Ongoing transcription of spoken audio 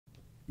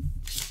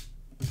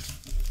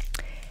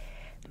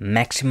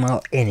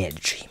maximal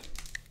energy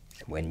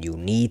when you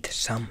need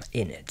some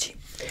energy.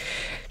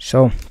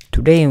 So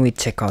today we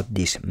check out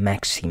this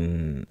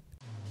Maxim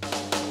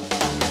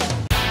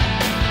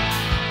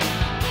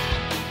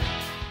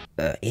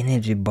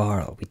energy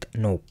bar with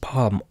no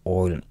palm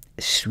oil,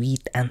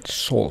 sweet and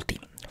salty,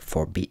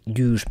 for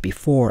use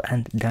before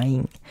and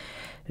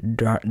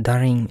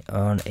during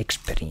an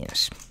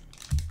experience.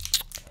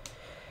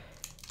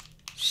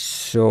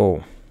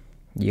 So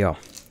yeah,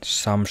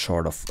 some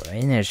sort of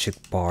energy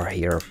bar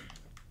here.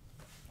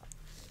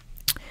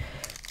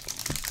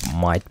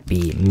 Might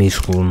be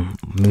mushroom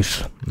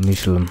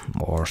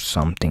or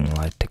something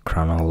like the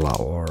granola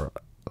or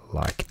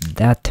like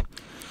that,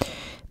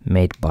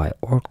 made by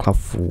Orkla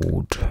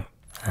Food,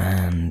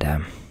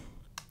 and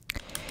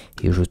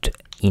you should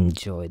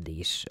enjoy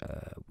these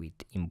with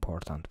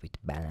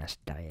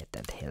balanced diet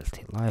and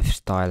healthy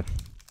lifestyle.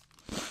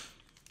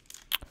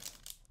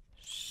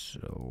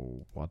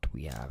 So what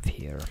we have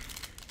here,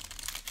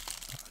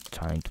 I'm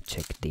trying to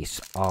check this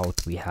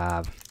out. We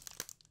have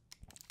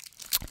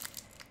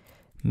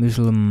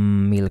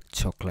muslin, milk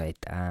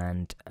chocolate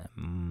and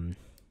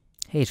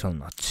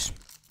hazelnuts.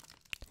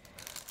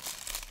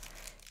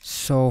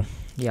 So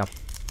yeah,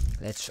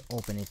 let's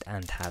open it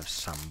and have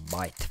some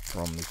bite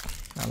from it,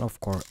 and of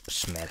course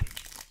smell.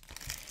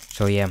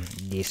 So yeah,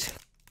 this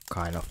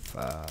kind of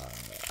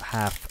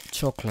half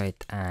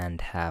chocolate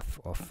and half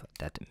of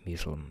that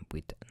muslin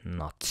with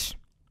nuts,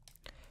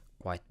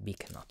 quite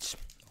big nuts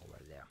over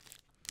there.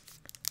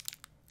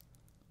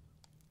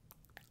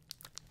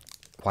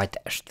 Quite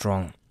a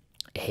strong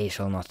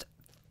hazelnut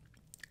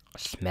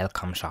smell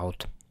comes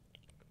out.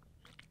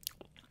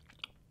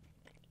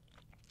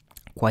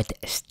 Quite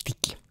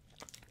sticky,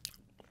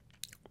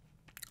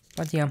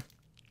 but yeah,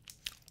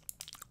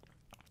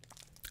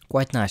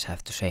 quite nice, I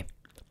have to say.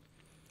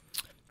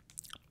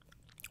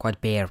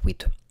 Quite bare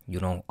with, you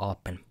know,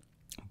 Alpen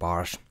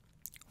bars,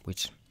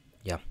 which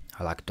yeah,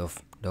 I like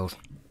those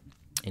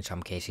in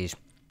some cases.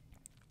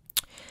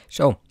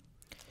 So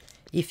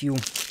if you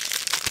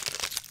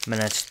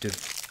manage to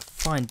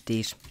find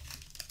these,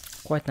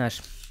 quite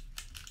nice,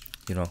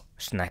 you know,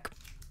 snack,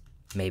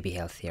 maybe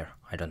healthier,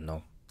 I don't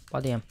know,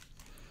 but yeah,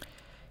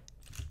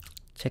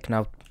 check it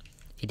out.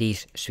 It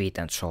is sweet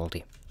and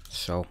salty,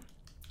 so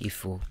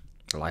if you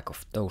like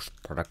of those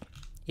products,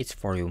 it's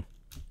for you.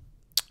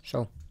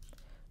 So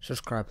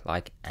subscribe,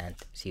 like, and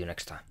see you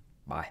next time.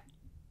 Bye.